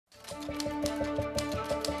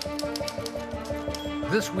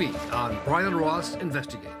This week on Brian Ross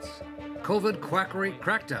Investigates, COVID Quackery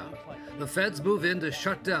Crackdown. The feds move in to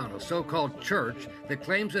shut down a so-called church that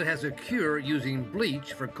claims it has a cure using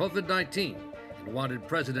bleach for COVID-19 and wanted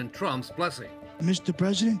President Trump's blessing. Mr.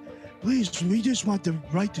 President, please, we just want the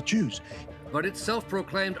right to choose. But its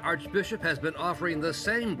self-proclaimed archbishop has been offering the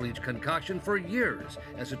same bleach concoction for years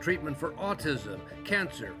as a treatment for autism,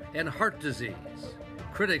 cancer, and heart disease.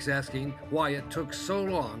 Critics asking why it took so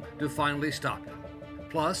long to finally stop it.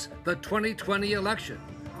 Plus, the 2020 election.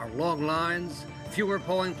 Our long lines, fewer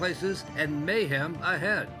polling places, and mayhem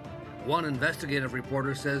ahead. One investigative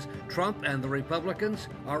reporter says Trump and the Republicans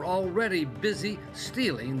are already busy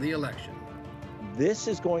stealing the election. This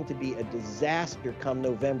is going to be a disaster come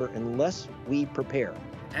November unless we prepare.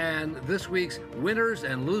 And this week's winners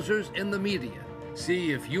and losers in the media.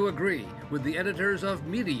 See if you agree with the editors of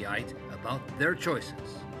Mediaite about their choices.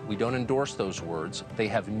 We don't endorse those words. They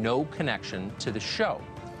have no connection to the show.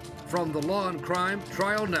 From the Law and Crime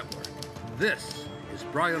Trial Network, this is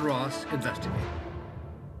Brian Ross Investigates.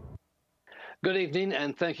 Good evening,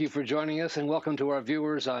 and thank you for joining us, and welcome to our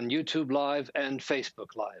viewers on YouTube Live and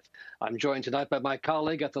Facebook Live. I'm joined tonight by my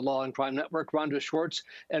colleague at the Law and Crime Network, Rhonda Schwartz.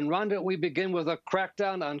 And Rhonda, we begin with a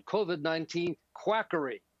crackdown on COVID-19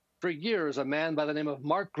 quackery. For years, a man by the name of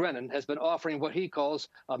Mark Grenon has been offering what he calls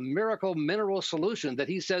a miracle mineral solution that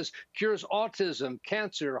he says cures autism,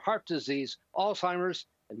 cancer, heart disease, Alzheimer's,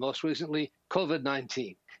 and most recently,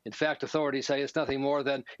 COVID-19. In fact, authorities say it's nothing more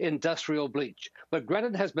than industrial bleach. But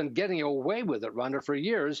Grenon has been getting away with it, Rhonda, for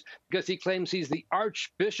years because he claims he's the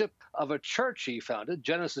archbishop of a church he founded,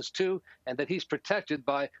 Genesis 2, and that he's protected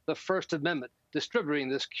by the First Amendment, distributing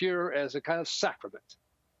this cure as a kind of sacrament.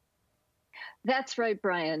 That's right,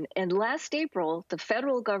 Brian. And last April, the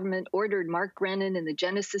federal government ordered Mark Grenon and the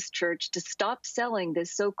Genesis Church to stop selling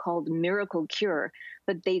this so-called miracle cure,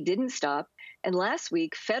 but they didn't stop. And last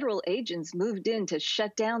week, federal agents moved in to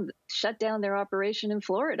shut down their operation in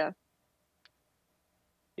Florida.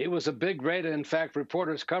 It was a big raid. In fact,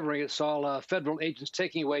 reporters covering it saw federal agents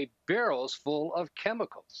taking away barrels full of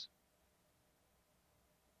chemicals.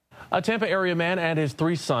 A Tampa area man and his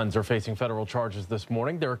 3 sons are facing federal charges this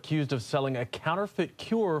morning. They're accused of selling a counterfeit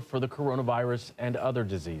cure for the coronavirus and other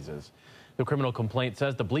diseases. The criminal complaint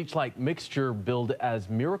says the bleach-like mixture billed as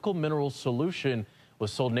Miracle Mineral Solution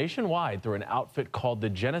was sold nationwide through an outfit called the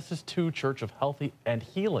Genesis 2 Church of Health and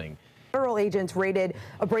Healing. Federal agents raided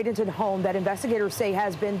a Bradenton home that investigators say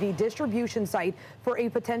has been the distribution site for a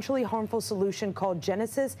potentially harmful solution called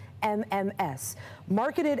Genesis MMS,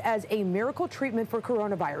 marketed as a miracle treatment for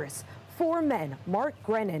coronavirus. 4 men, Mark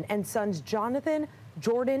Grenon and sons Jonathan,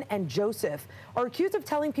 Jordan, and Joseph, are accused of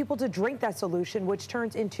telling people to drink that solution, which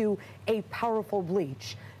turns into a powerful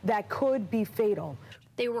bleach that could be fatal.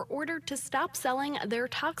 They were ordered to stop selling their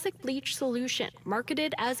toxic bleach solution,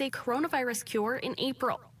 marketed as a coronavirus cure, in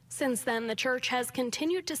April. Since then, the church has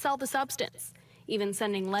continued to sell the substance, even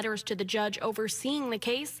sending letters to the judge overseeing the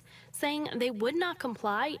case, saying they would not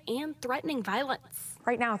comply and threatening violence.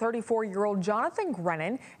 Right now, 34-year-old Jonathan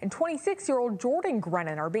Grenon and 26-year-old Jordan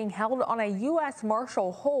Grenon are being held on a U.S.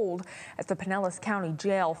 Marshal hold at the Pinellas County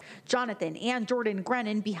Jail. Jonathan and Jordan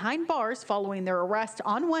Grenon behind bars following their arrest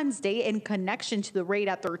on Wednesday in connection to the raid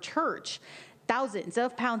at their church. Thousands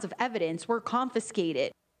of pounds of evidence were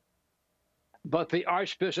confiscated. But the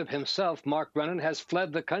Archbishop himself, Mark Grenon, has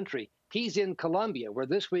fled the country. He's in Colombia, where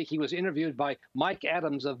this week he was interviewed by Mike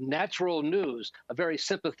Adams of Natural News, a very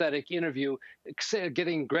sympathetic interview,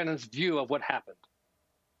 getting Grenon's view of what happened.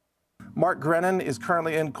 Mark Grenon is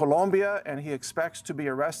currently in Colombia, and he expects to be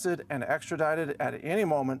arrested and extradited at any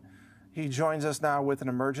moment. He joins us now with an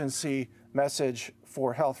emergency message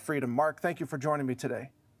for health freedom. Mark, thank you for joining me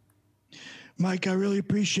today. Mike, I really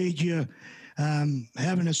appreciate you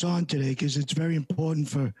having us on today because it's very important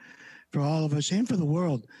for all of us and for the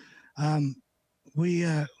world.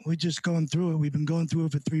 We're just going through it. We've been going through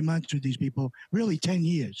it for 3 months with these people, really 10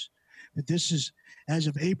 years. But this is, as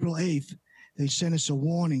of April 8th, they sent us a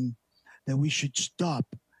warning that we should stop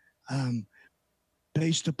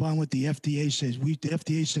based upon what the FDA says. The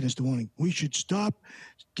FDA sent us the warning. We should stop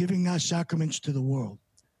giving our sacraments to the world.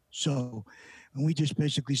 So, and we just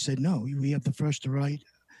basically said, no, we have the First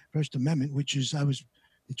Amendment, which is,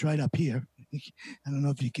 it's right up here. I don't know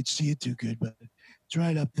if you could see it too good, but it's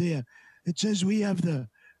right up there. It says we have the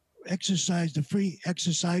free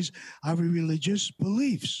exercise of our religious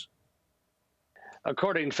beliefs.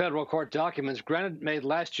 According to federal court documents, Grenon made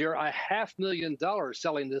last year $500,000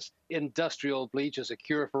 selling this industrial bleach as a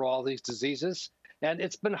cure for all these diseases. And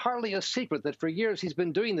it's been hardly a secret that for years he's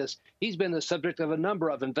been doing this. He's been the subject of a number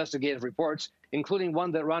of investigative reports, including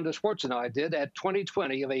one that Rhonda Schwartz and I did at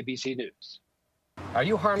 2020 of ABC News. Are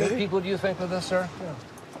you harming people, do you think, with this, sir? No.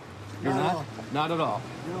 You're not? Not at all.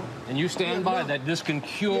 No. And you stand by that this can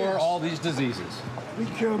cure all these diseases? We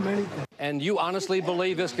cure many things. And you honestly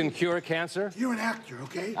believe this can cure cancer? You're an actor,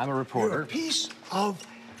 okay? I'm a reporter. You're a piece of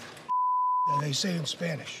they say in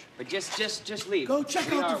Spanish. But just leave. Go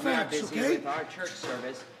check out the facts, busy okay? with our church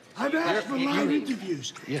service. I've asked for live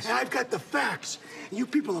interviews, and I've got the facts. And you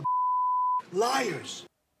people are liars.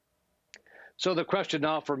 So the question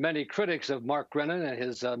now for many critics of Mark Grenon and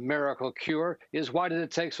his miracle cure is, why did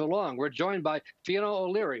it take so long? We're joined by Fiona O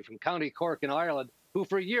Leary from County Cork in Ireland, who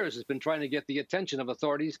for years has been trying to get the attention of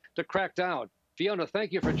authorities to crack down. Fiona,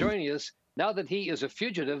 thank you for joining us. Now that he is a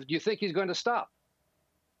fugitive, do you think he's going to stop?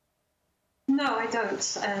 No, I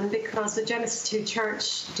don't, because the Genesis 2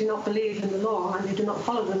 Church do not believe in the law and they do not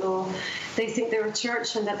follow the law. They think they're a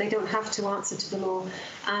church and that they don't have to answer to the law.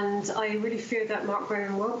 And I really fear that Mark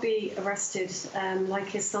Grenon won't be arrested like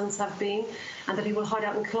his sons have been, and that he will hide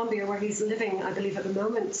out in Colombia where he's living, I believe, at the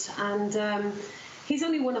moment. And he's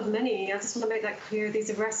only one of many. I just want to make that clear.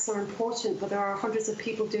 These arrests are important, but there are hundreds of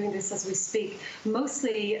people doing this as we speak,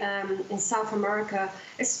 mostly in South America,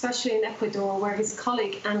 especially in Ecuador, where his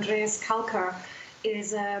colleague Andreas Kalkar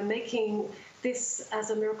is making this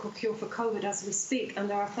as a miracle cure for COVID as we speak. And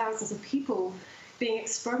there are thousands of people being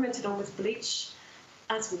experimented on with bleach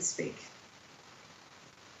as we speak.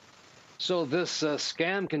 So this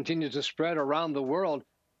scam continues to spread around the world.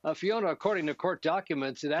 Fiona, according to court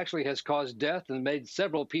documents, it actually has caused death and made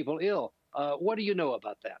several people ill. What do you know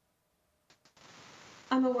about that?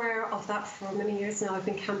 I'm aware of that for many years now. I've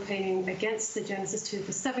been campaigning against the Genesis 2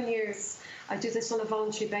 for 7 years. I do this on a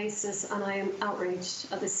voluntary basis, and I am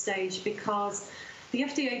outraged at this stage because the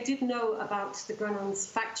FDA did know about the Grenon's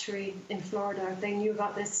factory in Florida. They knew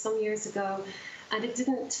about this some years ago, and it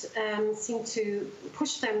didn't seem to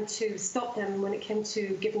push them to stop them when it came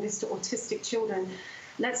to giving this to autistic children.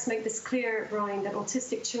 Let's make this clear, Brian, that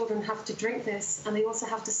autistic children have to drink this, and they also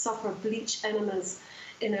have to suffer bleach enemas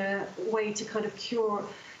in a way to kind of cure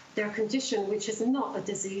their condition, which is not a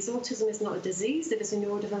disease. Autism is not a disease, it is a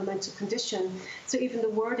neurodevelopmental condition. So even the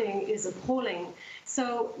wording is appalling.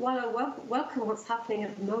 So while I welcome what's happening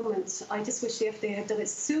at the moment, I just wish the FDA had done it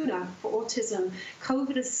sooner for autism.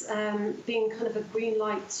 COVID is being kind of a green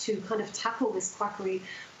light to kind of tackle this quackery,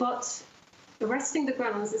 but arresting the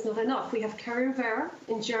Grenons is not enough. We have Carey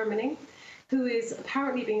in Germany, who is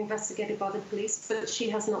apparently being investigated by the police, but she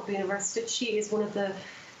has not been arrested. She is one of the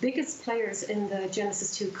biggest players in the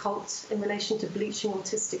Genesis 2 cult in relation to bleaching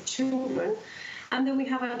autistic children. And then we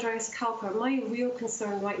have Andreas Kalkar. My real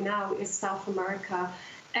concern right now is South America,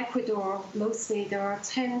 Ecuador mostly. There are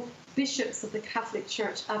 10 bishops of the Catholic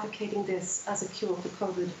Church advocating this as a cure for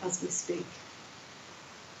COVID as we speak.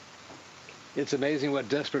 It's amazing what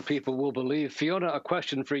desperate people will believe. Fiona, a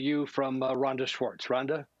question for you from Rhonda Schwartz.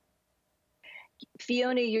 Rhonda?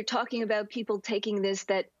 Fiona, you're talking about people taking this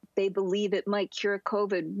that they believe it might cure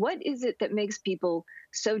COVID. What is it that makes people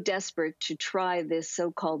so desperate to try this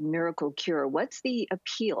so-called miracle cure? What's the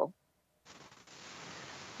appeal?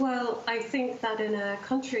 Well, I think that in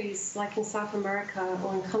countries like in South America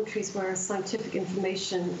or in countries where scientific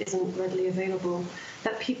information isn't readily available,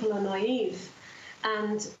 that people are naive.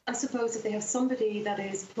 And I suppose if they have somebody that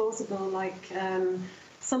is plausible, like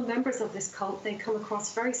some members of this cult, they come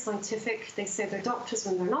across very scientific. They say they're doctors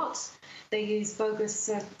when they're not. They use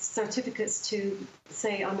bogus certificates to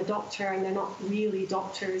say, I'm a doctor, and they're not really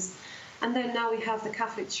doctors. And then now we have the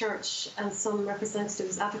Catholic Church and some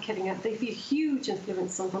representatives advocating it. They have a huge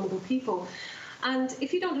influence on vulnerable people. And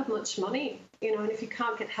if you don't have much money, and if you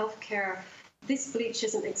can't get health care, this bleach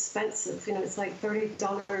isn't expensive. It's like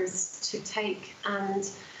 $30 to take. And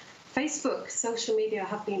Facebook, social media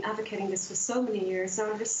have been advocating this for so many years. There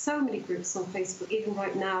are just so many groups on Facebook, even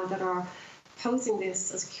right now, that are posing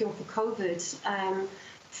this as a cure for COVID.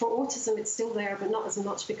 For autism, it's still there, but not as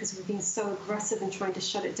much because we've been so aggressive in trying to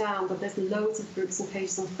shut it down. But there's loads of groups and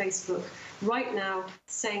pages on Facebook right now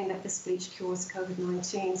saying that this bleach cures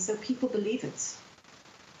COVID-19. So people believe it.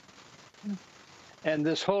 And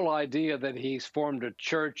this whole idea that he's formed a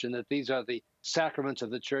church and that these are the sacraments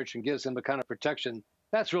of the church and gives him a kind of protection,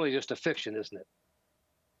 that's really just a fiction, isn't it?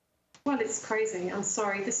 Well, it's crazy. I'm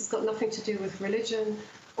sorry. This has got nothing to do with religion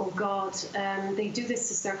or God. They do this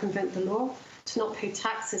to circumvent the law, to not pay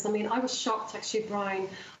taxes. I mean, I was shocked, actually, Brian.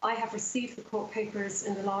 I have received the court papers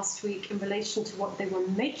in the last week in relation to what they were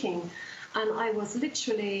making. And I was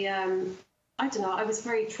literally, I don't know, I was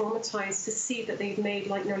very traumatized to see that they've made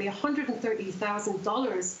like nearly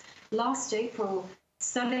 $130,000 last April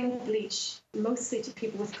selling bleach mostly to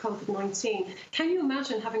people with COVID-19. Can you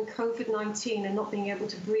imagine having COVID-19 and not being able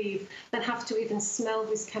to breathe, then have to even smell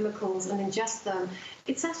these chemicals and ingest them?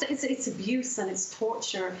 It's abuse and it's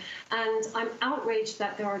torture. And I'm outraged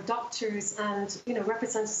that there are doctors and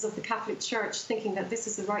representatives of the Catholic Church thinking that this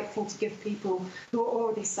is the right thing to give people who are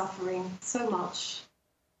already suffering so much.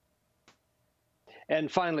 And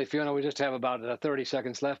finally, Fiona, we just have about 30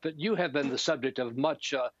 seconds left, but you have been the subject of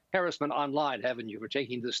much harassment online, haven't you, for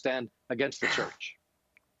taking this stand against the church?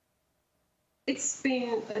 It's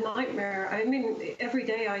been a nightmare. I mean, every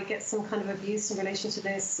day I get some kind of abuse in relation to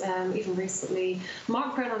this, even recently.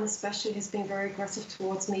 Mark Grenon especially has been very aggressive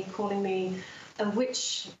towards me, calling me a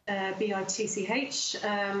witch, B-I-T-C-H,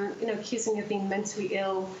 accusing me of being mentally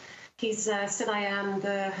ill. He's said I am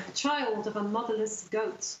the child of a motherless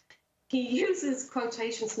goat. He uses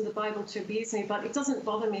quotations from the Bible to abuse me, but it doesn't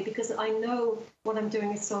bother me because I know what I'm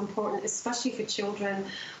doing is so important, especially for children.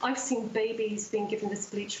 I've seen babies being given this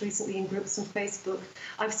bleach recently in groups on Facebook.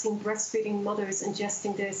 I've seen breastfeeding mothers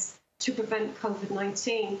ingesting this to prevent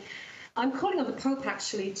COVID-19. I'm calling on the Pope,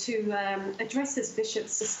 actually, to address his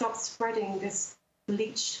bishops to stop spreading this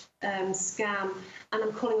bleach scam. And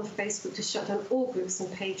I'm calling on Facebook to shut down all groups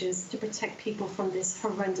and pages to protect people from this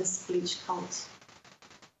horrendous bleach cult.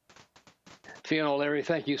 Fiona O Leary,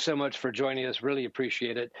 thank you so much for joining us. Really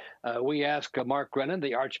appreciate it. We asked Mark Grenon,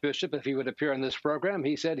 the Archbishop, if he would appear on this program.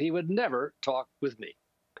 He said he would never talk with me.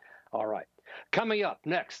 All right. Coming up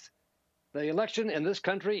next, the election in this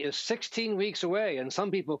country is 16 weeks away, and some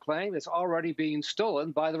people claim it's already being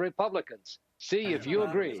stolen by the Republicans. See if you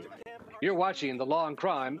agree. You're watching the Law and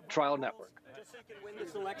Crime Trial Network. Just so you can win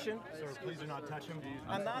this election? Sir, please do not touch him.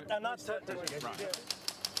 I'm not touching him.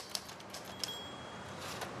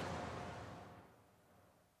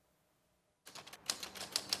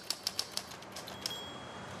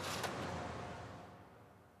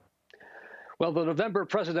 Well, the November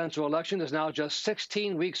presidential election is now just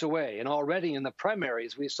 16 weeks away, and already in the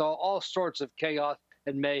primaries, we saw all sorts of chaos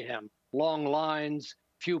and mayhem. Long lines,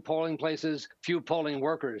 few polling places, few polling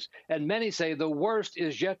workers, and many say the worst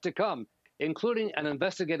is yet to come, including an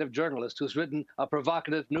investigative journalist who's written a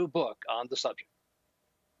provocative new book on the subject.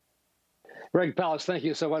 Greg Palast, thank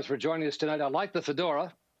you so much for joining us tonight. I like the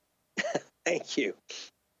fedora. Thank you.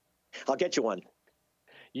 I'll get you one.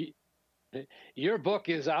 Your book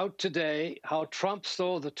is out today, How Trump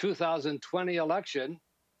Stole the 2020 Election.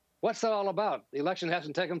 What's that all about? The election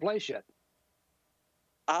hasn't taken place yet.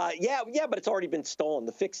 Yeah, but it's already been stolen.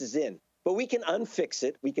 The fix is in. But we can unfix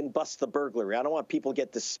it. We can bust the burglary. I don't want people to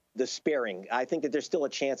get despairing. I think that there's still a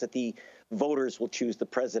chance that the voters will choose the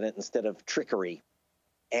president instead of trickery.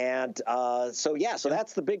 And so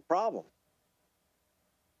that's the big problem.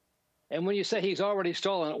 And when you say he's already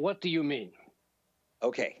stolen it, what do you mean?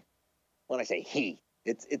 Okay. When I say he,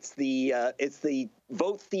 it's the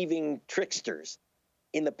vote thieving tricksters.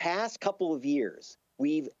 In the past couple of years,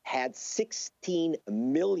 we've had 16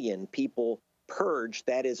 million people purged,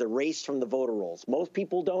 that is, erased from the voter rolls. Most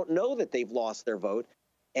people don't know that they've lost their vote,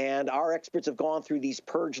 and our experts have gone through these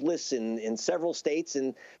purge lists in several states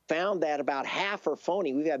and found that about half are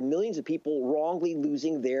phony. We've had millions of people wrongly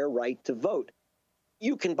losing their right to vote.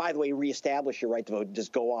 You can, by the way, reestablish your right to vote.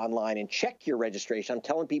 Just go online and check your registration. I'm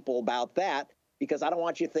telling people about that because I don't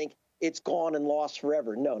want you to think it's gone and lost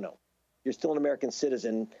forever. No. You're still an American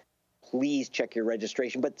citizen. Please check your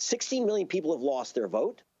registration. But 16 million people have lost their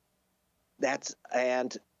vote.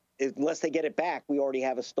 And unless they get it back, we already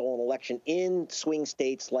have a stolen election in swing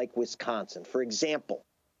states like Wisconsin. For example,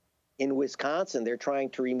 in Wisconsin, they're trying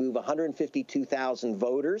to remove 152,000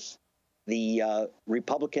 voters. The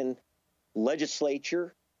Republican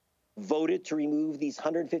legislature voted to remove these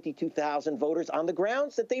 152,000 voters on the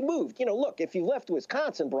grounds that they moved. Look, if you left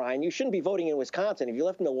Wisconsin, Brian, you shouldn't be voting in Wisconsin. If you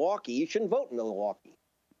left Milwaukee, you shouldn't vote in Milwaukee.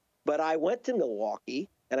 But I went to Milwaukee,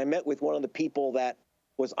 and I met with one of the people that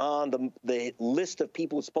was on the list of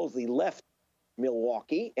people who supposedly left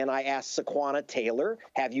Milwaukee, and I asked Sequana Taylor,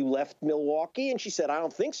 have you left Milwaukee? And she said, I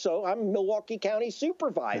don't think so. I'm Milwaukee County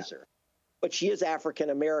supervisor. Yeah. But she is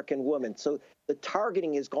African-American woman. So the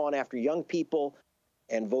targeting has gone after young people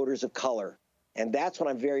and voters of color. And that's what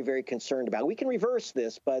I'm very, very concerned about. We can reverse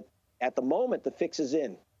this, but at the moment, the fix is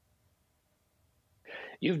in.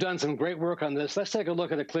 You've done some great work on this. Let's take a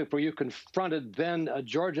look at a clip where you confronted then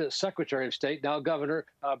Georgia Secretary of State, now Governor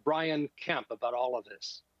Brian Kemp, about all of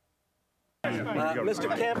this.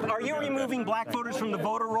 Mr. Kemp, are you removing black voters from the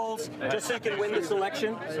voter rolls just so you can win this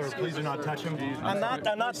election? Sir, please do not touch him. I'm not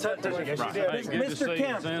touching him. Mr.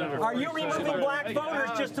 Kemp, are you removing black voters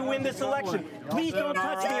just to win this election? Please don't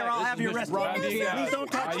touch me or I'll have you arrested. Please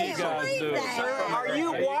don't touch me. Sir,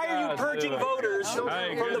 why are you purging voters from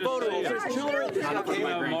the voter rolls? There's children.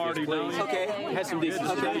 Okay. Have some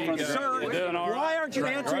decency. Sir, why aren't you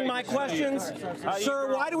answering my questions?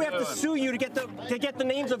 Sir, why do we have to sue you to get the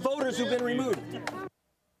names of voters who've been removed?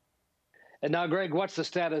 And now, Greg, what's the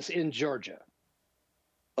status in Georgia?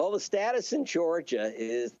 Well, the status in Georgia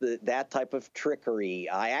is that type of trickery.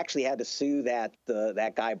 I actually had to sue that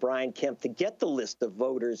guy, Brian Kemp, to get the list of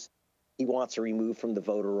voters he wants to remove from the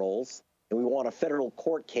voter rolls. And we want a federal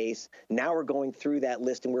court case. Now we're going through that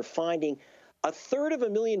list, and we're finding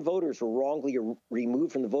 1/3 voters were wrongly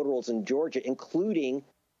removed from the voter rolls in Georgia, including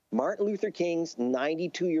Martin Luther King's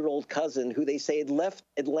 92-year-old cousin, who they say had left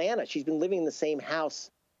Atlanta. She's been living in the same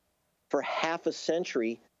house for half a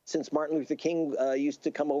century since Martin Luther King used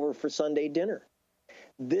to come over for Sunday dinner.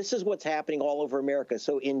 This is what's happening all over America.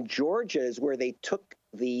 So in Georgia is where they took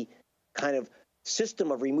the kind of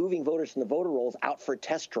system of removing voters from the voter rolls out for a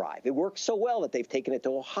test drive. It works so well that they've taken it to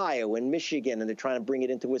Ohio and Michigan, and they're trying to bring it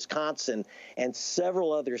into Wisconsin and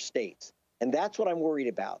several other states. And that's what I'm worried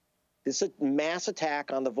about. This is a mass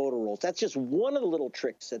attack on the voter rolls. That's just one of the little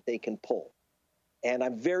tricks that they can pull. And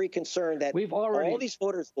I'm very concerned that all these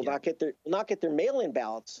voters will not get their mail-in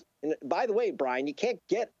ballots. And by the way, Brian, you can't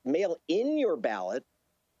get mail in your ballot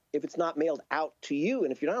if it's not mailed out to you.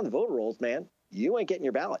 And if you're not on the voter rolls, man, you ain't getting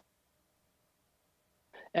your ballot.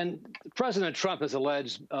 And President Trump has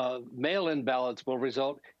alleged mail-in ballots will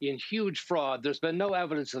result in huge fraud. There's been no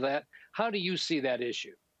evidence of that. How do you see that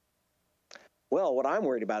issue? Well, what I'm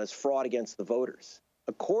worried about is fraud against the voters.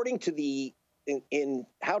 According to in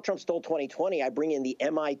How Trump Stole 2020, I bring in the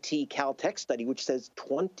MIT Caltech study, which says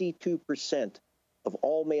 22% of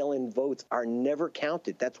all mail-in votes are never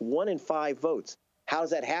counted. That's 1 in 5 votes. How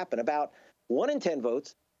does that happen? About 1 in 10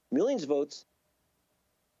 votes, millions of votes,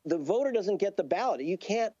 the voter doesn't get the ballot. You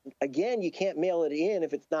can't mail it in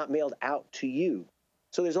if it's not mailed out to you.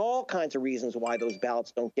 So there's all kinds of reasons why those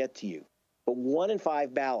ballots don't get to you. But 1 in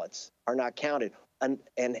 5 ballots are not counted.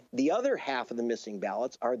 And the other half of the missing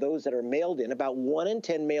ballots are those that are mailed in. About 1 in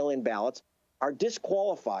 10 mail-in ballots are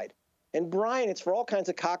disqualified. And Brian, it's for all kinds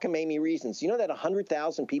of cockamamie reasons. You know that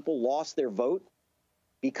 100,000 people lost their vote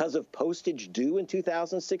because of postage due in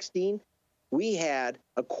 2016? We had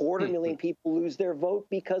 250,000 people lose their vote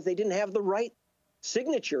because they didn't have the right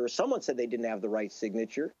signature. Or someone said they didn't have the right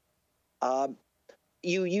signature.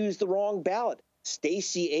 You used the wrong ballot.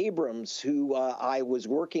 Stacey Abrams, who I was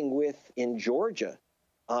working with in Georgia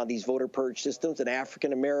on these voter purge systems, an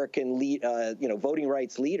African-American voting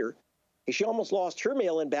rights leader, she almost lost her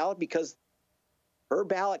mail-in ballot because her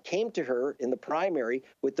ballot came to her in the primary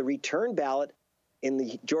with the return ballot in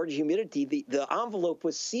the Georgia humidity. The envelope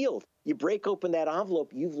was sealed. You break open that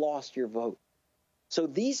envelope, you've lost your vote. So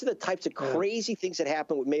these are the types of crazy things that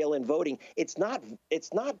happen with mail-in voting. It's not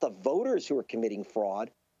the voters who are committing fraud.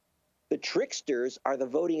 The tricksters are the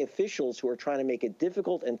voting officials who are trying to make it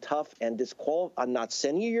difficult and tough and not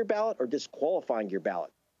sending you your ballot or disqualifying your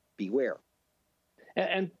ballot. Beware.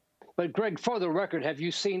 But Greg, for the record, have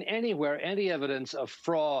you seen anywhere any evidence of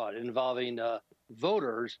fraud involving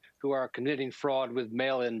voters who are committing fraud with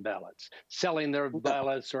mail-in ballots, selling their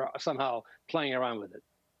ballots or somehow playing around with it?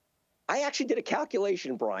 I actually did a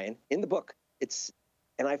calculation, Brian, in the book.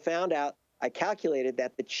 And I found out, I calculated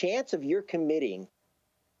that the chance of your committing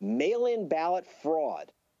mail-in ballot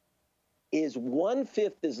fraud is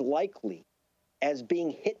 1/5 as likely as being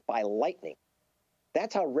hit by lightning.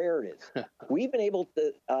 That's how rare it is. We've been able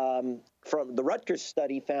to, from the Rutgers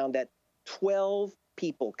study, found that 12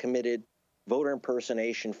 people committed voter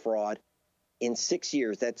impersonation fraud in 6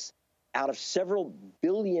 years. That's out of several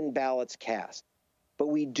billion ballots cast. But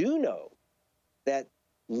we do know that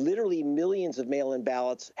literally millions of mail-in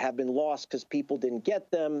ballots have been lost because people didn't get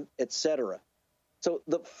them, et cetera. So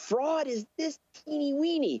the fraud is this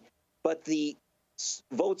teeny-weeny, but the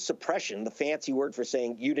vote suppression, the fancy word for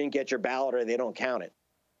saying you didn't get your ballot or they don't count it,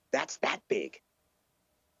 that's that big.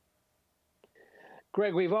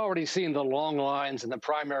 Greg, we've already seen the long lines in the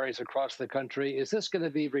primaries across the country. Is this going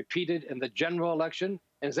to be repeated in the general election?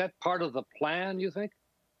 Is that part of the plan, you think?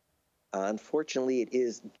 Unfortunately, it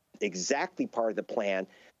is exactly part of the plan.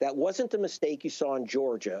 That wasn't the mistake you saw in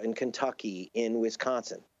Georgia, in Kentucky, in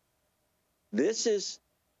Wisconsin. This is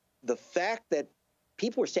the fact that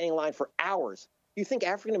people were standing in line for hours. You think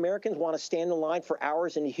African Americans want to stand in line for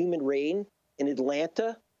hours in humid rain in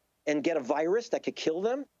Atlanta and get a virus that could kill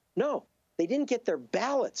them? No, they didn't get their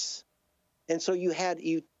ballots. And so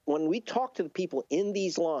when we talked to the people in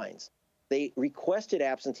these lines, they requested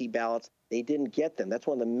absentee ballots. They didn't get them. That's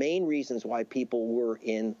one of the main reasons why people were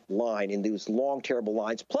in line in those long, terrible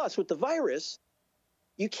lines. Plus, with the virus,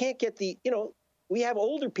 you can't get we have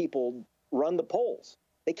older people run the polls.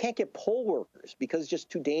 They can't get poll workers because it's just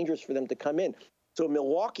too dangerous for them to come in. So in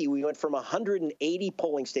Milwaukee, we went from 180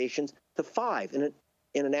 polling stations to 5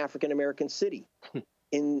 in an African-American city.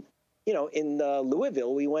 In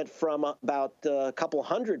Louisville, we went from about a couple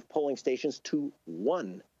hundred polling stations to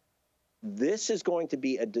 1. This is going to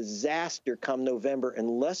be a disaster come November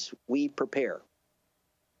unless we prepare.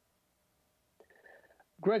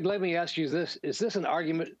 Greg, let me ask you this. Is this an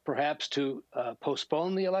argument perhaps to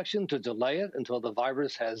postpone the election, to delay it until the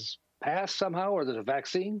virus has passed somehow, or there's a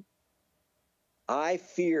vaccine? I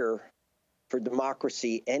fear for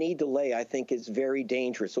democracy, any delay I think is very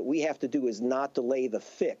dangerous. What we have to do is not delay the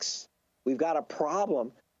fix. We've got a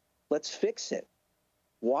problem. Let's fix it.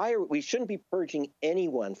 We shouldn't be purging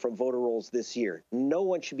anyone from voter rolls this year. No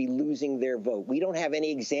one should be losing their vote. We don't have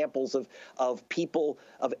any examples of people,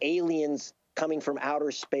 of aliens coming from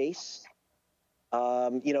outer space.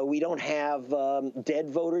 We don't have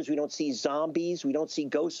dead voters. We don't see zombies. We don't see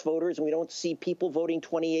ghost voters. And we don't see people voting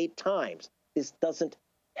 28 times. This doesn't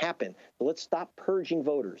happen. So let's stop purging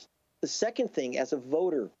voters. The second thing, as a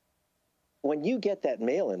voter, when you get that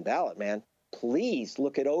mail-in ballot, man, please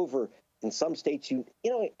look it over. In some states,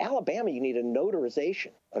 Alabama, you need a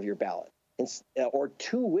notarization of your ballot, or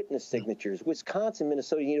 2 witness signatures. Wisconsin,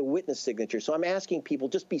 Minnesota, you need a witness signature. So I'm asking people,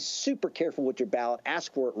 just be super careful with your ballot.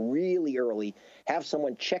 Ask for it really early. Have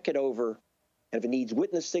someone check it over. And if it needs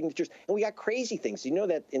witness signatures, and we got crazy things. You know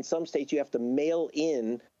that in some states you have to mail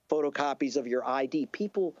in photocopies of your ID.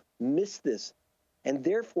 People miss this. And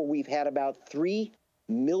therefore, we've had about 3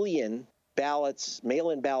 million ballots,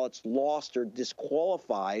 mail-in ballots, lost or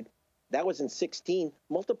disqualified. That was in 16.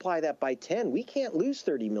 Multiply that by 10. We can't lose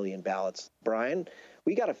 30 million ballots, Brian.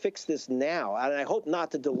 We got to fix this now. And I hope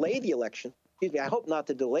not to delay the election. Excuse me. I hope not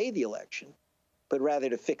to delay the election, but rather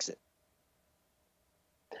to fix it.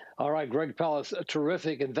 All right, Greg Palast,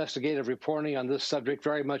 terrific investigative reporting on this subject.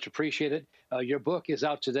 Very much appreciated. Your book is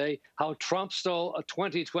out today, How Trump Stole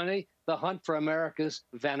 2020, The Hunt for America's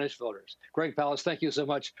Vanished Voters. Greg Palast, thank you so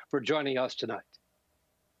much for joining us tonight.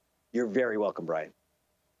 You're very welcome, Brian.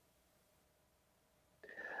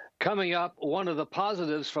 Coming up, one of the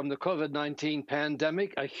positives from the COVID-19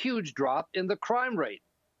 pandemic, a huge drop in the crime rate.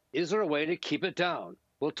 Is there a way to keep it down?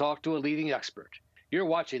 We'll talk to a leading expert. You're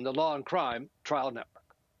watching the Law and Crime Trial Network.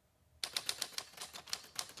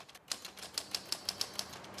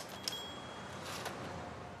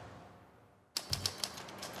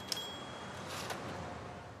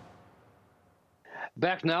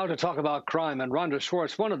 Back now to talk about crime. And Rhonda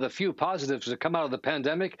Schwartz, one of the few positives to come out of the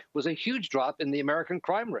pandemic was a huge drop in the American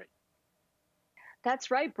crime rate. That's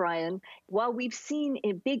right, Brian. While we've seen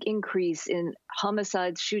a big increase in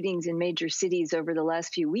homicides, shootings in major cities over the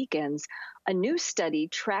last few weekends, a new study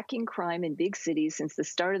tracking crime in big cities since the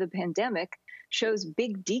start of the pandemic shows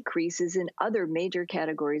big decreases in other major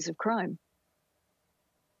categories of crime.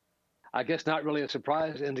 I guess not really a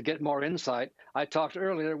surprise, and to get more insight, I talked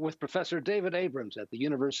earlier with Professor David Abrams at the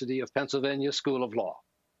University of Pennsylvania School of Law.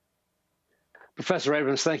 Professor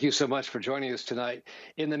Abrams, thank you so much for joining us tonight.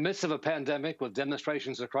 In the midst of a pandemic with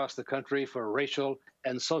demonstrations across the country for racial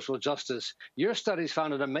and social justice, your studies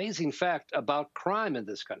found an amazing fact about crime in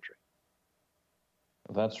this country.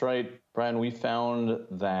 That's right, Brian. We found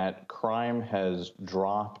that crime has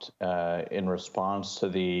dropped in response to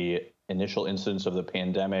the initial incidence of the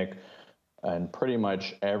pandemic. And pretty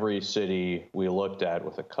much every city we looked at,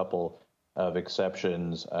 with a couple of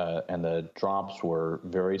exceptions, and the drops were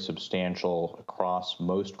very substantial across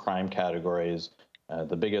most crime categories.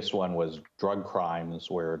 The biggest one was drug crimes,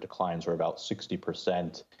 where declines were about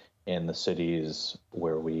 60% in the cities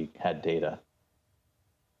where we had data.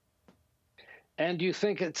 And do you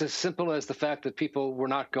think it's as simple as the fact that people were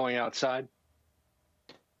not going outside?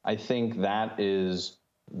 I think that is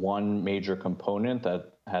one major component that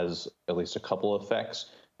has at least a couple of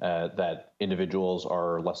effects, that individuals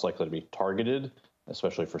are less likely to be targeted,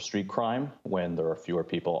 especially for street crime when there are fewer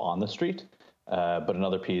people on the street. But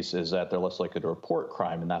another piece is that they're less likely to report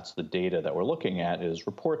crime, and that's the data that we're looking at, is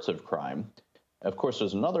reports of crime. Of course,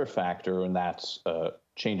 there's another factor, and that's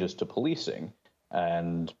changes to policing.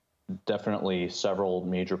 And definitely several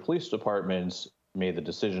major police departments made the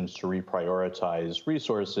decisions to reprioritize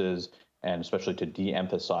resources, and especially to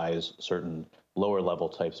de-emphasize certain lower level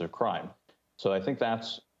types of crime. So I think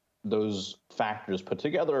those factors put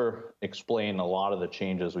together explain a lot of the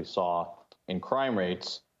changes we saw in crime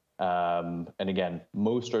rates. And again,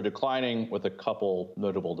 most are declining with a couple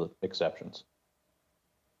notable exceptions.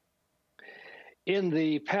 In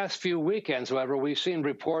the past few weekends, however, we've seen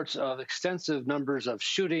reports of extensive numbers of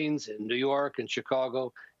shootings in New York and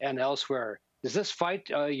Chicago and elsewhere. Does this fight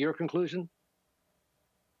your conclusion?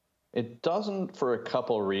 It doesn't for a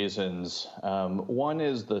couple reasons. One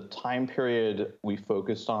is the time period we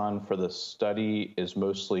focused on for the study is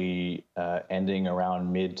mostly ending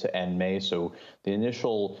around mid to end May. So the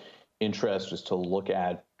initial interest is to look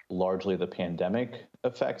at largely the pandemic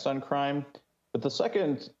effects on crime. But the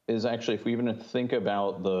second is actually, if we even think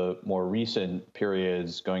about the more recent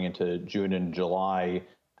periods going into June and July,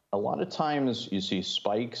 a lot of times you see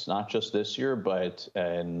spikes, not just this year, but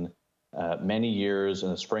in many years in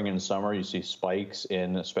the spring and summer, you see spikes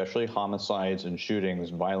in especially homicides and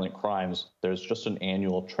shootings and violent crimes. There's just an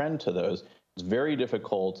annual trend to those. It's very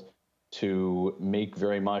difficult to make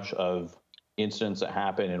very much of incidents that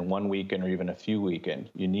happen in one weekend or even a few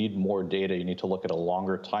weekends. You need more data. You need to look at a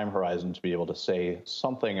longer time horizon to be able to say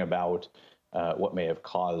something about what may have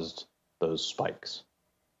caused those spikes.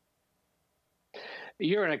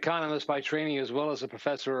 You're an economist by training as well as a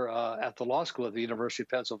professor at the law school at the University of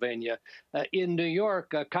Pennsylvania. In New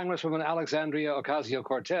York, Congresswoman Alexandria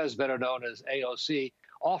Ocasio-Cortez, better known as AOC,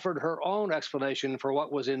 offered her own explanation for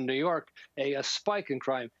what was in New York, a spike in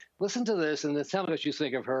crime. Listen to this and then tell me what you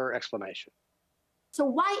think of her explanation. So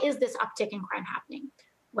why is this uptick in crime happening?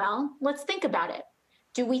 Well, let's think about it.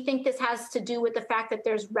 Do we think this has to do with the fact that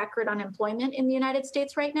there's record unemployment in the United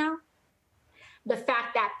States right now? The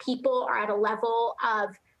fact that people are at a level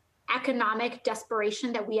of economic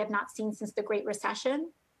desperation that we have not seen since the Great Recession?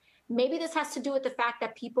 Maybe this has to do with the fact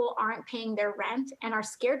that people aren't paying their rent and are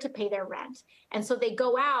scared to pay their rent. And so they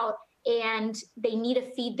go out and they need to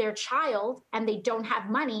feed their child and they don't have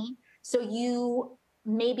money. So you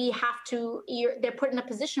maybe have to, they're put in a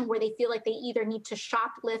position where they feel like they either need to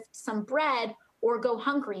shoplift some bread or go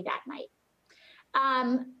hungry that night.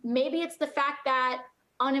 Maybe it's the fact that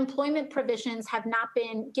unemployment provisions have not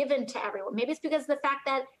been given to everyone. Maybe it's because of the fact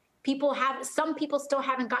that some people still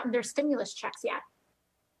haven't gotten their stimulus checks yet.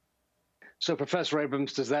 So, Professor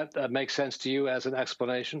Abrams, does that make sense to you as an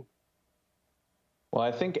explanation? Well,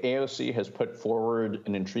 I think AOC has put forward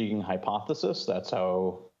an intriguing hypothesis. That's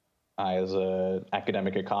how I, as an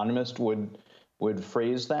academic economist, would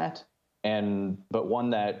phrase that. But one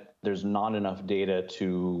that there's not enough data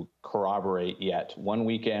to corroborate yet. One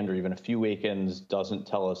weekend or even a few weekends doesn't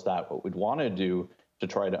tell us that. What we'd want to do to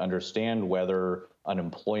try to understand whether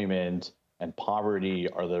unemployment and poverty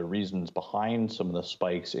are the reasons behind some of the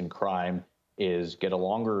spikes in crime is get a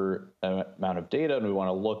longer amount of data, and we want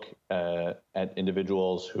to look at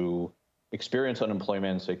individuals who experience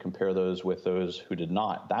unemployment, say compare those with those who did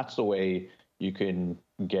not. That's the way you can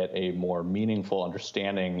get a more meaningful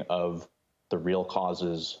understanding of the real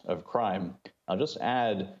causes of crime. I'll just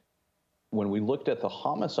add, when we looked at the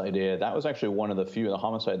homicide data, that was actually one of the few, the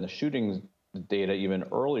homicide and the shootings data even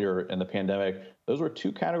earlier in the pandemic. Those were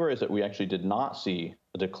two categories that we actually did not see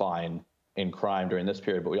a decline in crime during this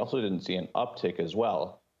period, but we also didn't see an uptick as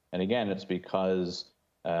well. And again, it's because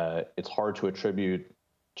it's hard to attribute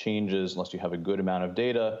changes unless you have a good amount of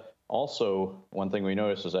data. Also, one thing we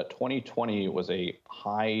noticed is that 2020 was a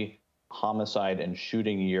high homicide and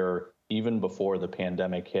shooting year even before the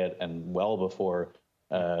pandemic hit and well before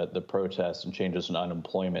the protests and changes in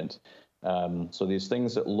unemployment. So these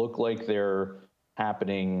things that look like they're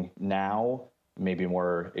happening now may be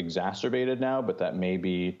more exacerbated now, but that may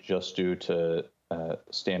be just due to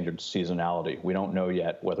standard seasonality. We don't know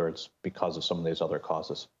yet whether it's because of some of these other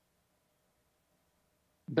causes.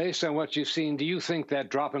 Based on what you've seen, do you think that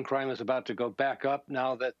drop in crime is about to go back up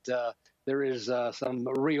now that there is some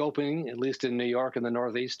reopening, at least in New York and the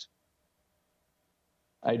Northeast?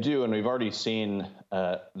 I do, and we've already seen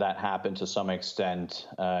that happen to some extent.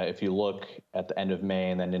 If you look at the end of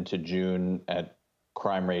May and then into June at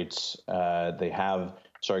crime rates, they have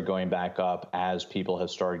started going back up as people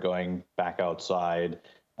have started going back outside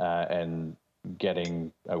and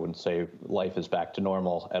getting, I wouldn't say life is back to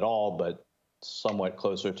normal at all, but somewhat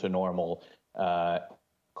closer to normal.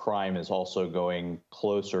 Crime is also going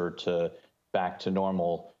closer to back to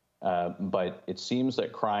normal, but it seems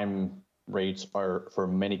that crime rates are, for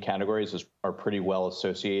many categories, are pretty well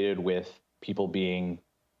associated with people being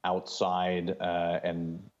outside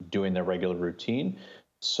and doing their regular routine.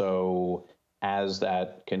 So as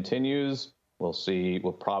that continues, we'll see,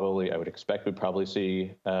 I would expect we'd probably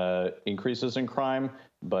see increases in crime,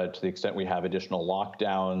 but to the extent we have additional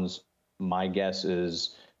lockdowns, my guess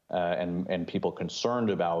is, and people concerned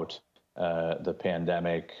about the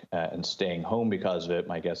pandemic and staying home because of it,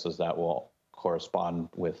 my guess is that will correspond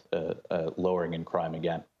with a lowering in crime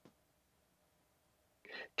again.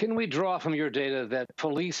 Can we draw from your data that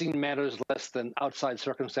policing matters less than outside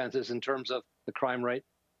circumstances in terms of the crime rate?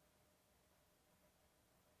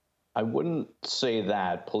 I wouldn't say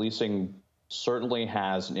that. Policing certainly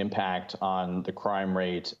has an impact on the crime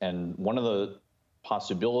rate, and one of the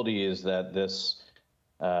possibilities that this,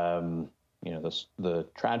 the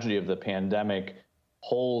tragedy of the pandemic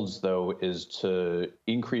holds, though, is to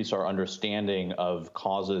increase our understanding of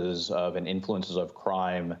causes of and influences of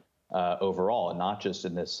crime overall, and not just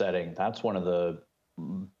in this setting. That's one of the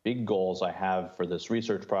big goals I have for this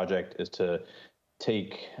research project, is to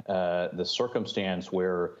take the circumstance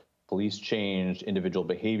where police change, individual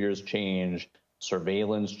behaviors change,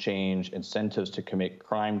 surveillance change, incentives to commit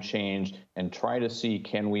crime change, and try to see,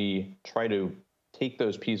 can we try to take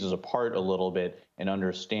those pieces apart a little bit and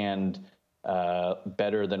understand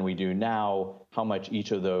better than we do now how much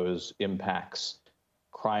each of those impacts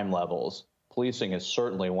crime levels. Policing is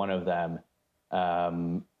certainly one of them,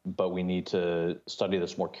 but we need to study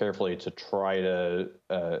this more carefully to try to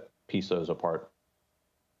piece those apart.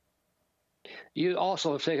 You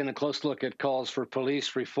also have taken a close look at calls for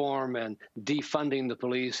police reform and defunding the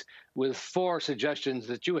police, with 4 suggestions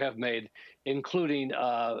that you have made, including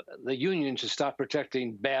the union should stop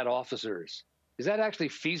protecting bad officers. Is that actually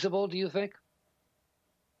feasible, do you think?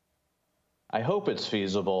 I hope it's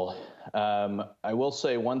feasible. I will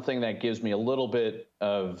say one thing that gives me a little bit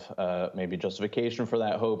of maybe justification for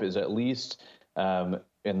that hope is, at least in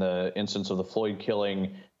the instance of the Floyd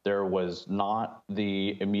killing, there was not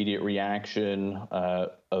the immediate reaction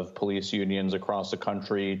of police unions across the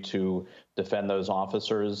country to defend those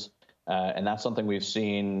officers. And that's something we've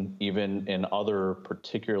seen even in other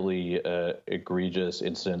particularly egregious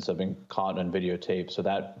incidents that have been caught on videotape. So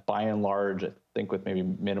that, by and large, I think with maybe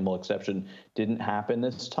minimal exception, didn't happen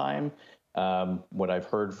this time. What I've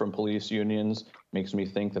heard from police unions makes me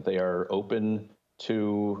think that they are open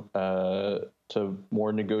to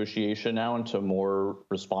more negotiation now and to more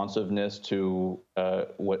responsiveness to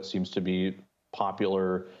what seems to be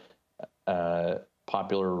popular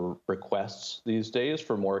requests these days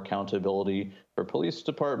for more accountability for police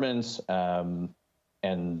departments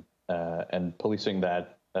and policing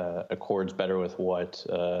that accords better with what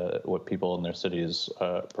people in their cities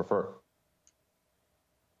prefer.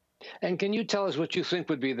 And can you tell us what you think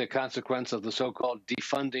would be the consequence of the so-called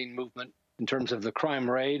defunding movement in terms of the crime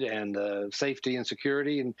rate and safety and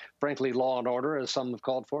security, and frankly, law and order, as some have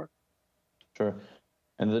called for? Sure.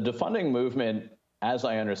 And the defunding movement, as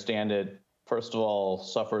I understand it, first of all,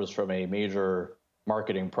 suffers from a major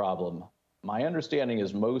marketing problem. My understanding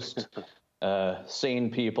is most sane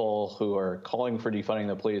people who are calling for defunding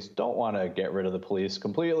the police don't want to get rid of the police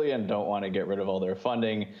completely and don't want to get rid of all their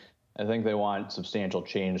funding. I think they want substantial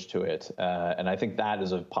change to it. And I think that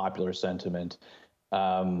is a popular sentiment.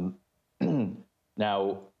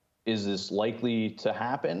 Now, is this likely to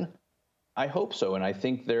happen? I hope so, and I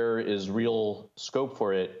think there is real scope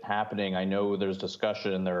for it happening. I know there's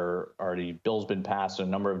discussion, there are already bills been passed in a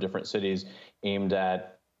number of different cities aimed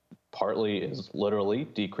at, partly is literally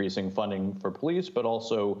decreasing funding for police, but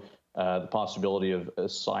also the possibility of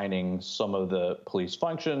assigning some of the police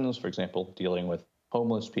functions, for example, dealing with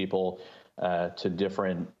homeless people, to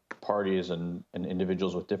different parties and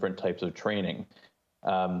individuals with different types of training.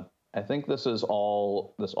 I think this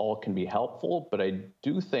all can be helpful, but I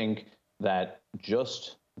do think that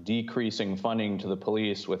just decreasing funding to the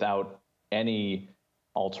police without any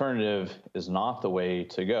alternative is not the way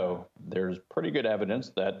to go. There's pretty good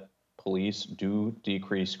evidence that police do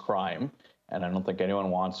decrease crime, and I don't think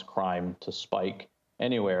anyone wants crime to spike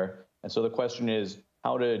anywhere. And so the question is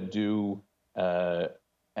how to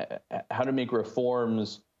make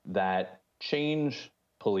reforms that change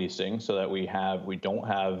policing so that we don't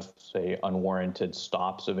have, say, unwarranted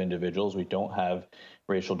stops of individuals. We don't have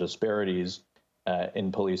racial disparities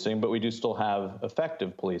in policing, but we do still have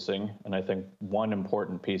effective policing. And I think one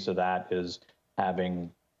important piece of that is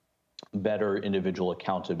having better individual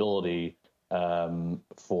accountability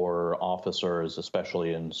for officers,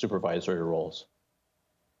 especially in supervisory roles.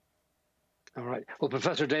 All right. Well,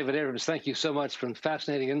 Professor David Abrams, thank you so much for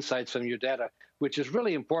fascinating insights from your data, which is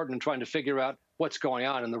really important in trying to figure out what's going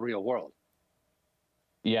on in the real world.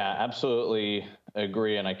 Yeah, absolutely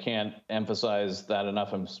agree. And I can't emphasize that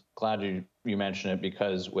enough. I'm glad you mentioned it,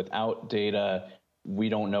 because without data, we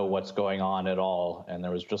don't know what's going on at all. And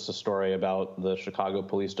there was just a story about the Chicago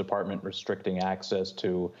Police Department restricting access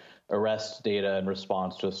to arrest data in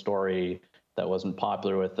response to a story that wasn't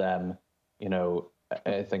popular with them. You know,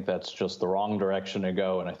 I think that's just the wrong direction to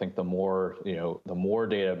go. And I think the more, the more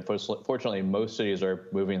data, fortunately, most cities are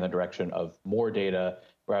moving in the direction of more data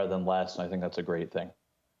rather than less. And I think that's a great thing.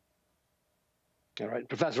 All right.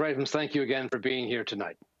 Professor Abrams, thank you again for being here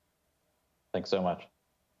tonight. Thanks so much.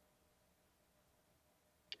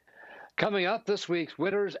 Coming up, this week's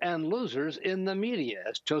winners and losers in the media,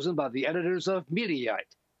 as chosen by the editors of Mediaite.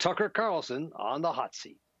 Tucker Carlson on the hot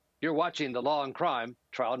seat. You're watching the Law and Crime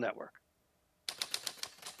Trial Network.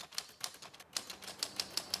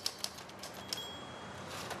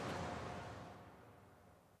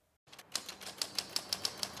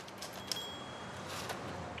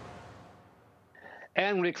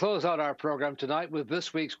 And we close out our program tonight with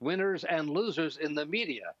this week's winners and losers in the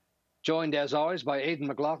media. Joined, as always, by Aidan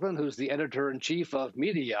McLaughlin, who's the editor-in-chief of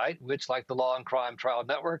Mediaite, which, like the Law and Crime Trial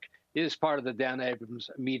Network, is part of the Dan Abrams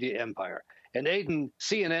media empire. And Aidan,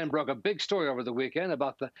 CNN broke a big story over the weekend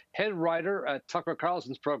about the head writer at Tucker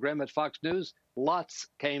Carlson's program at Fox News. Lots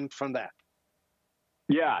came from that.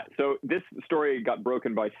 Yeah, so this story got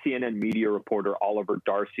broken by CNN media reporter Oliver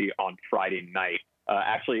Darcy on Friday night.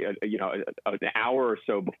 Actually, an hour or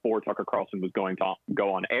so before Tucker Carlson was going to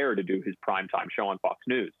go on air to do his primetime show on Fox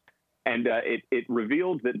News. And it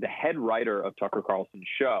revealed that the head writer of Tucker Carlson's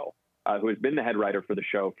show, who has been the head writer for the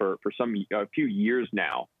show for a few years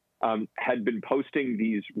now, had been posting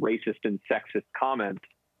these racist and sexist comments,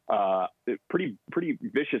 pretty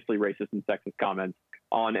viciously racist and sexist comments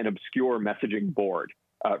on an obscure messaging board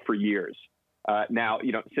for years. Now,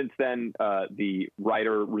 since then, the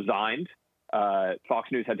writer resigned. Fox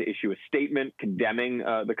News had to issue a statement condemning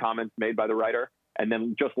the comments made by the writer. And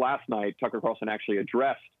then just last night, Tucker Carlson actually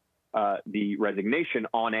addressed the resignation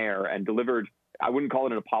on air and delivered, I wouldn't call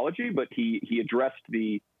it an apology, but he addressed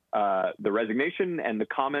the resignation and the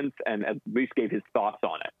comments and at least gave his thoughts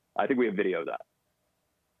on it. I think we have video of that.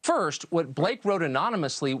 First, what Blake wrote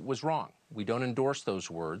anonymously was wrong. We don't endorse those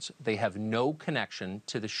words. They have no connection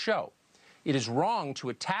to the show. It is wrong to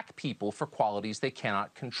attack people for qualities they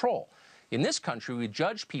cannot control. In this country, we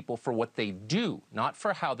judge people for what they do, not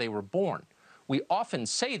for how they were born. We often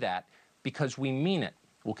say that because we mean it.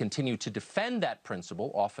 We'll continue to defend that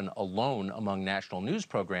principle, often alone among national news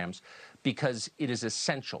programs, because it is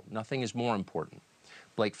essential. Nothing is more important.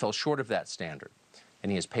 Blake fell short of that standard,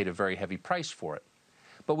 and he has paid a very heavy price for it.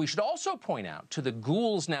 But we should also point out to the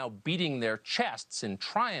ghouls now beating their chests in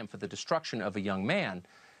triumph at the destruction of a young man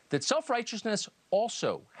that self-righteousness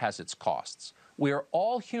also has its costs. We are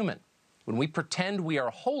all human. When we pretend we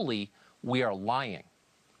are holy, we are lying.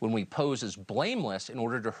 When we pose as blameless in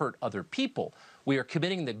order to hurt other people, we are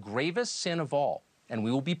committing the gravest sin of all, and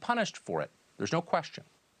we will be punished for it. There's no question.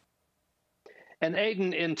 And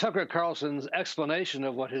Aidan, in Tucker Carlson's explanation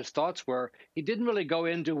of what his thoughts were, he didn't really go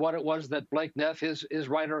into what it was that Blake Neff, his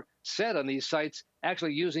writer, said on these sites,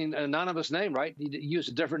 actually using an anonymous name, right? He used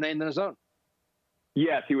a different name than his own.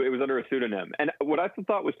 Yes, it was under a pseudonym. And what I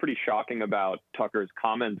thought was pretty shocking about Tucker's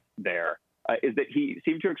comments there is that he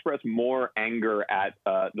seemed to express more anger at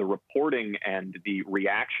the reporting and the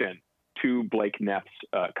reaction to Blake Neff's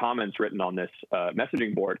comments written on this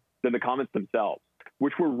messaging board than the comments themselves,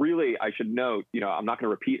 which were really, I should note, I'm not going to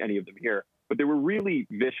repeat any of them here, but they were really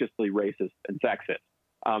viciously racist and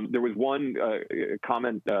sexist. There was one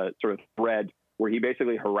comment sort of thread where he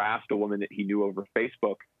basically harassed a woman that he knew over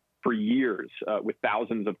Facebook for years with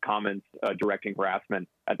thousands of comments directing harassment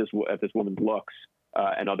at this woman's looks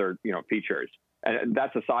and other features. And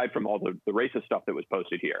that's aside from all the racist stuff that was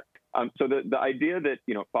posted here. So the idea that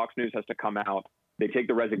Fox News has to come out, they take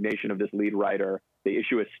the resignation of this lead writer, they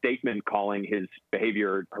issue a statement calling his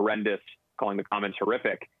behavior horrendous, calling the comments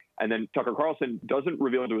horrific, and then Tucker Carlson doesn't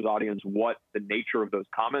reveal to his audience what the nature of those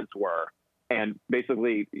comments were, and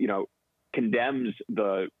basically condemns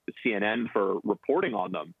the CNN for reporting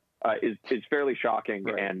on them. Is fairly shocking,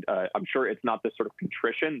 right. And I'm sure it's not the sort of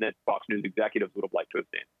contrition that Fox News executives would have liked to have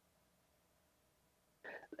seen.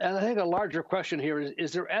 And I think a larger question here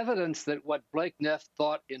is there evidence that what Blake Neff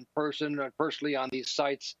thought in person or personally on these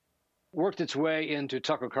sites worked its way into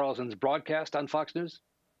Tucker Carlson's broadcast on Fox News?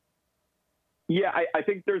 Yeah, I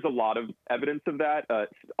think there's a lot of evidence of that.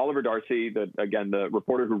 Oliver Darcy, the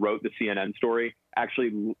reporter who wrote the CNN story,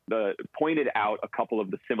 actually pointed out a couple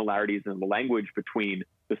of the similarities in the language between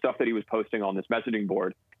the stuff that he was posting on this messaging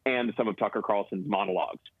board and some of Tucker Carlson's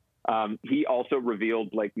monologues. He also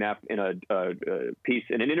revealed Blake Neff in a piece,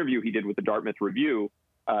 in an interview he did with the Dartmouth Review,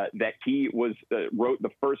 that he wrote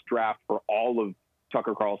the first draft for all of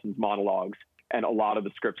Tucker Carlson's monologues and a lot of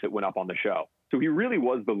the scripts that went up on the show. So he really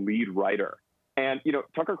was the lead writer. And,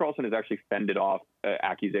 Tucker Carlson has actually fended off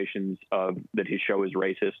accusations that his show is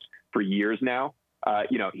racist for years now.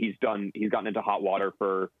 He's gotten into hot water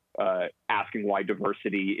for asking why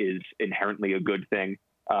diversity is inherently a good thing,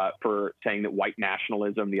 for saying that white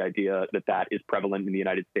nationalism, the idea that that is prevalent in the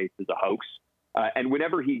United States, is a hoax. And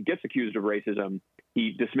whenever he gets accused of racism,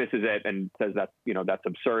 he dismisses it and says that's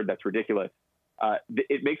absurd, that's ridiculous.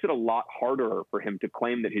 It makes it a lot harder for him to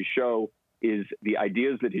claim that the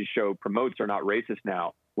ideas that his show promotes are not racist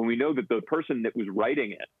now, when we know that the person that was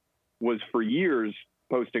writing it was for years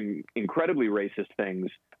posting incredibly racist things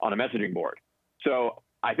on a messaging board. So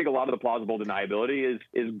I think a lot of the plausible deniability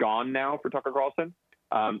is gone now for Tucker Carlson.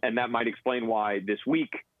 And that might explain why this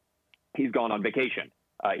week he's gone on vacation.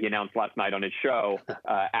 He announced last night on his show,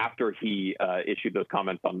 after he issued those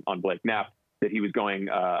comments on Blake Knapp, that he was going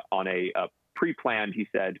on a pre-planned, he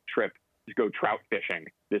said, trip to go trout fishing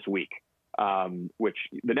this week, which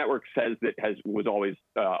the network says that was always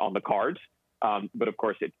on the cards. But of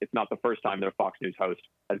course, it's not the first time that a Fox News host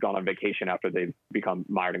has gone on vacation after they've become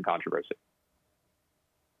mired in controversy.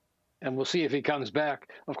 And we'll see if he comes back.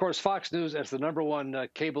 Of course, Fox News, as the #1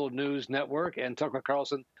 cable news network, and Tucker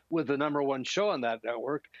Carlson with the #1 show on that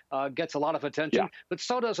network, gets a lot of attention. Yeah. But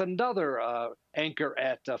so does another anchor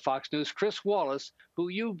at Fox News, Chris Wallace, who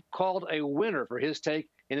you called a winner for his take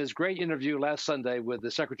in his great interview last Sunday with the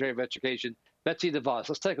Secretary of Education, Betsy DeVos.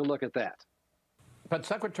 Let's take a look at that. But,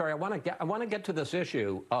 Secretary, I want to get to this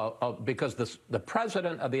issue because the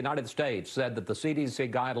President of the United States said that the CDC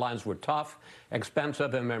guidelines were tough,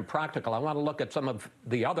 expensive, and impractical. I want to look at some of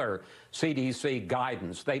the other CDC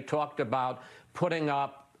guidance. They talked about putting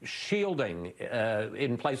up shielding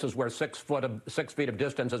in places where 6 feet of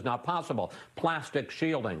distance is not possible, plastic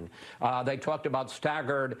shielding. They talked about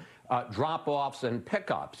staggered drop-offs and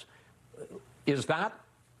pickups. Is that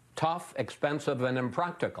tough, expensive, and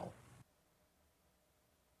impractical?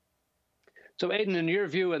 So, Aidan, in your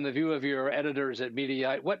view and the view of your editors at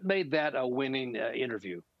Mediaite, what made that a winning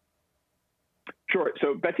interview? Sure.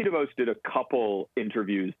 So Betsy DeVos did a couple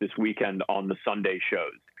interviews this weekend on the Sunday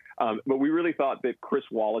shows. But we really thought that Chris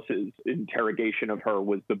Wallace's interrogation of her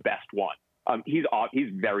was the best one. He's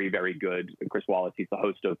very, very good. Chris Wallace, he's the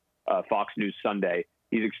host of Fox News Sunday.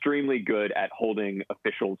 He's extremely good at holding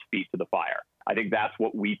officials' feet to the fire. I think that's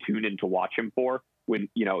what we tune in to watch him for. When,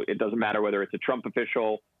 it doesn't matter whether it's a Trump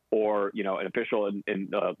official or, an official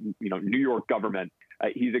in New York government.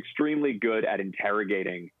 He's extremely good at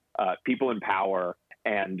interrogating people in power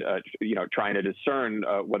and, trying to discern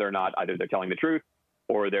whether or not either they're telling the truth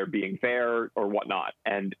or they're being fair or whatnot.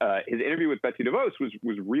 And his interview with Betsy DeVos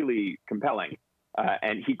was really compelling.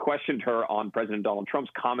 And he questioned her on President Donald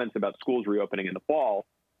Trump's comments about schools reopening in the fall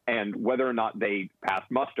and whether or not they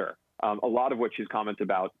passed muster. A lot of which his comments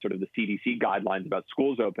about sort of the CDC guidelines about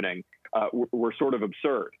schools opening were sort of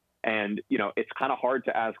absurd. And, it's kind of hard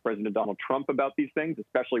to ask President Donald Trump about these things,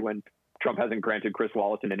 especially when Trump hasn't granted Chris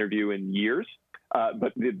Wallace an interview in years.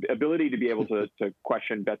 But the ability to be able to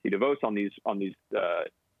question Betsy DeVos on these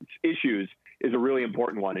issues is a really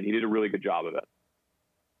important one, and he did a really good job of it.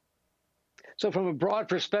 So from a broad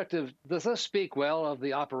perspective, does this speak well of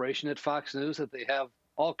the operation at Fox News, that they have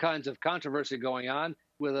all kinds of controversy going on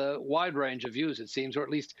with a wide range of views, it seems, or at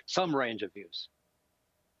least some range of views?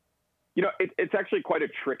 It's actually quite a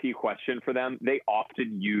tricky question for them. They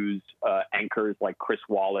often use anchors like Chris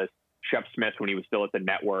Wallace, Shep Smith when he was still at the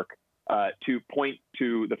network, to point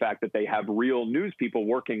to the fact that they have real news people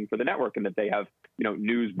working for the network and that they have,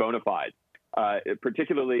 news bona fides.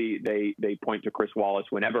 Particularly, they point to Chris Wallace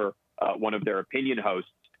whenever one of their opinion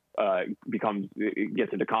hosts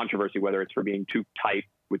gets into controversy, whether it's for being too tight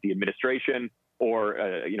with the administration or,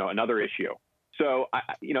 another issue. So,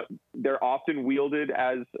 they're often wielded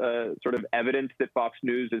as sort of evidence that Fox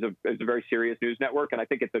News is a very serious news network, and I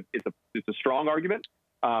think it's a strong argument.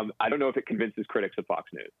 I don't know if it convinces critics of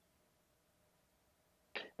Fox News.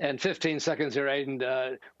 And 15 seconds here,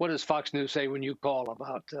 Aidan. What does Fox News say when you call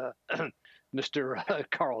about Mr.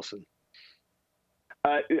 Carlson?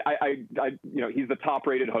 He's the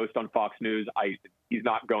top-rated host on Fox News. He's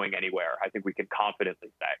not going anywhere. I think we can confidently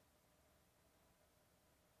say.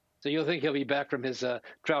 So you'll think he'll be back from his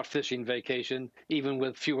trout fishing vacation, even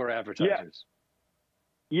with fewer advertisers?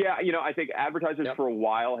 Yeah, I think advertisers for a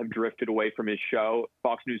while have drifted away from his show.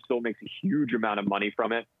 Fox News still makes a huge amount of money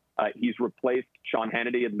from it. He's replaced Sean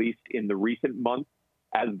Hannity, at least in the recent months,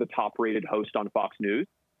 as the top-rated host on Fox News.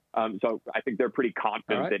 So I think they're pretty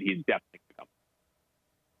confident that he's definitely coming.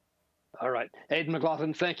 All right. Aidan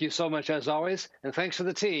McLaughlin, thank you so much, as always. And thanks to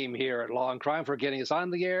the team here at Law and Crime for getting us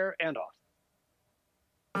on the air and off.